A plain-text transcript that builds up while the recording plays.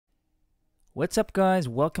What's up, guys?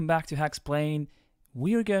 Welcome back to Hacksplain.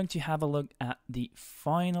 We are going to have a look at the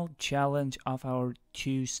final challenge of our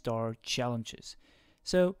 2-star challenges.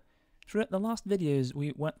 So throughout the last videos,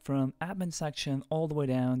 we went from admin section all the way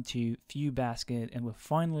down to view basket, and we're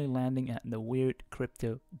finally landing at the weird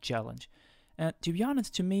crypto challenge. And to be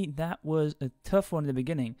honest, to me, that was a tough one in the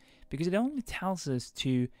beginning because it only tells us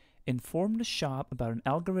to inform the shop about an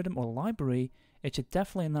algorithm or library. It should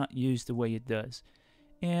definitely not use the way it does.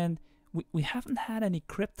 And we haven't had any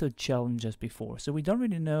crypto challenges before, so we don't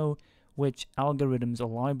really know which algorithms or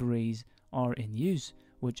libraries are in use,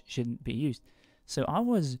 which shouldn't be used. So I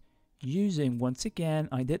was using, once again,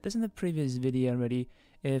 I did this in the previous video already.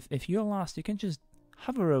 If you're lost, you can just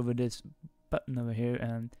hover over this button over here,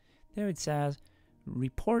 and there it says,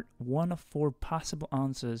 report one of 4 possible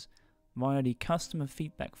answers via the customer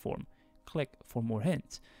feedback form. Click for more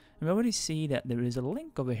hints. And we already see that there is a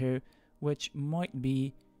link over here which might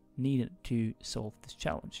be needed to solve this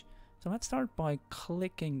challenge. So let's start by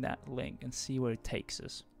clicking that link and see where it takes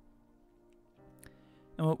us.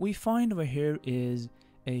 And what we find over here is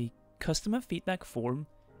a customer feedback form.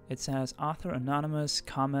 It says author anonymous,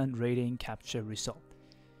 comment, rating, capture, result.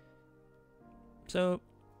 So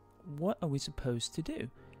what are we supposed to do?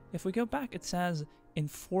 If we go back, it says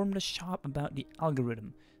inform the shop about the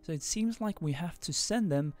algorithm. So it seems like we have to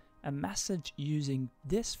send them a message using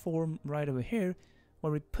this form right over here,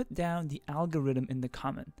 where we put down the algorithm in the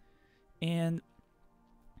comment. And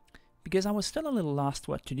because I was still a little lost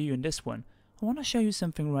what to do in this one, I want to show you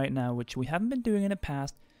something right now which we haven't been doing in the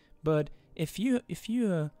past. But if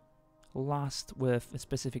you're lost with a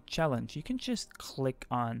specific challenge, you can just click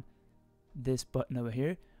on this button over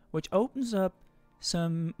here, which opens up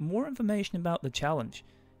some more information about the challenge.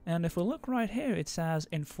 And if we look right here, it says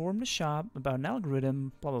inform the shop about an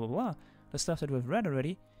algorithm, blah blah blah blah, the stuff that we've read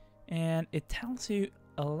already. And it tells you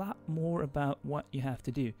a lot more about what you have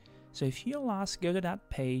to do. So if you're lost, go to that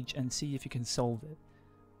page and see if you can solve it.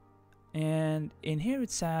 And in here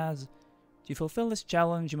it says, to fulfill this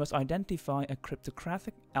challenge, you must identify a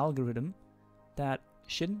cryptographic algorithm that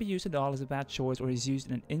shouldn't be used at all, as a bad choice, or is used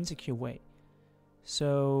in an insecure way.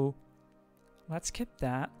 So let's skip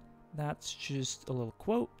that. That's just a little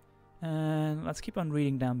quote. And let's keep on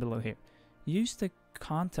reading down below here. Use the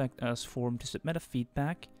contact us form to submit a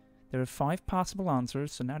feedback. There are 5 possible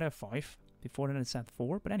answers, so now there are 5. Before that it said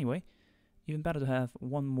 4, but anyway, even better to have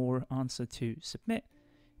one more answer to submit.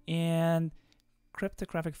 And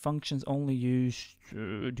cryptographic functions only used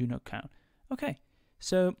do not count. Okay,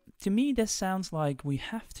 so to me this sounds like we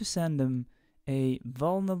have to send them a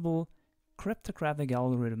vulnerable cryptographic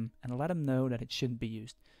algorithm and let them know that it shouldn't be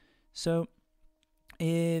used. So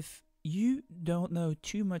if you don't know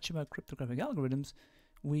too much about cryptographic algorithms,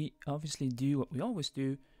 we obviously do what we always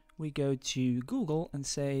do. We go to Google and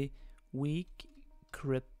say weak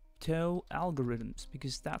crypto algorithms,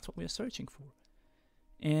 because that's what we're searching for.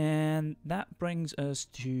 And that brings us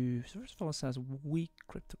to, first of all, it says weak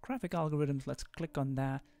cryptographic algorithms. Let's click on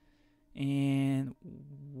that. And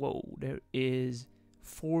whoa, there is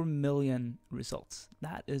 4 million results.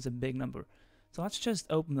 That is a big number. So let's just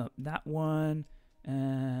open up that one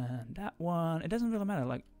and that one. It doesn't really matter.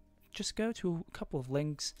 Like, just go to a couple of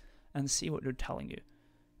links and see what they're telling you.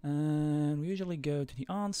 And we usually go to the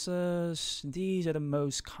answers. These are the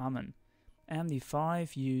most common.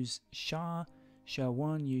 MD5 use SHA,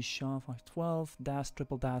 SHA-1 use SHA-512, DAS,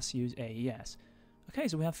 triple DAS use AES. Okay,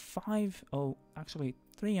 so we have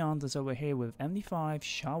 3 answers over here with MD5,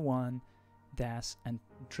 SHA-1, DAS, and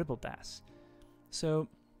triple DAS. So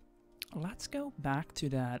let's go back to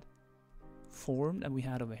that form that we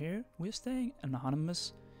had over here. We're staying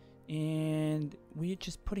anonymous, and we're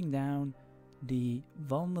just putting down the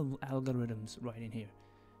vulnerable algorithms right in here.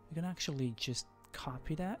 You can actually just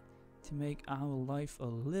copy that to make our life a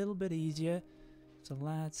little bit easier. So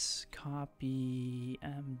let's copy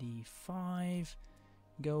MD5,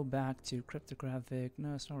 go back to cryptographic,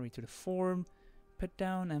 to the form, put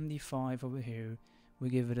down MD5 over here. We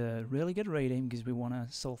give it a really good rating because we want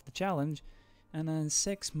to solve the challenge. And then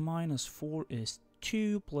 6 minus 4 is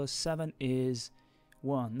 2, plus 7 is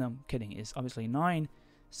 1. No, I'm kidding, it's obviously 9.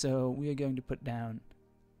 So we are going to put down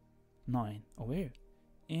 9 over here.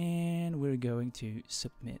 And we're going to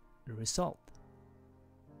submit the result.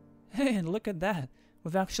 Hey, and look at that.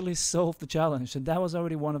 We've actually solved the challenge. So that was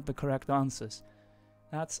already one of the correct answers.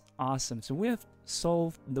 That's awesome. So we have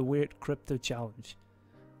solved the weird crypto challenge.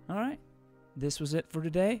 Alright, this was it for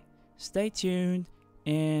today. Stay tuned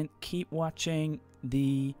and keep watching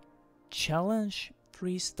the challenge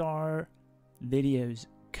 3-star videos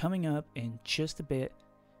coming up in just a bit.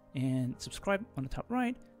 And subscribe on the top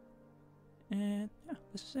right. And yeah,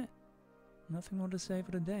 this is it. nothing more to say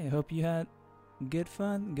for today. I hope you had good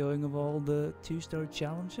fun going over all the 2-star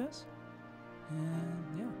challenges.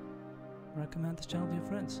 And yeah, recommend this channel to your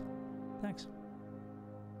friends. Thanks.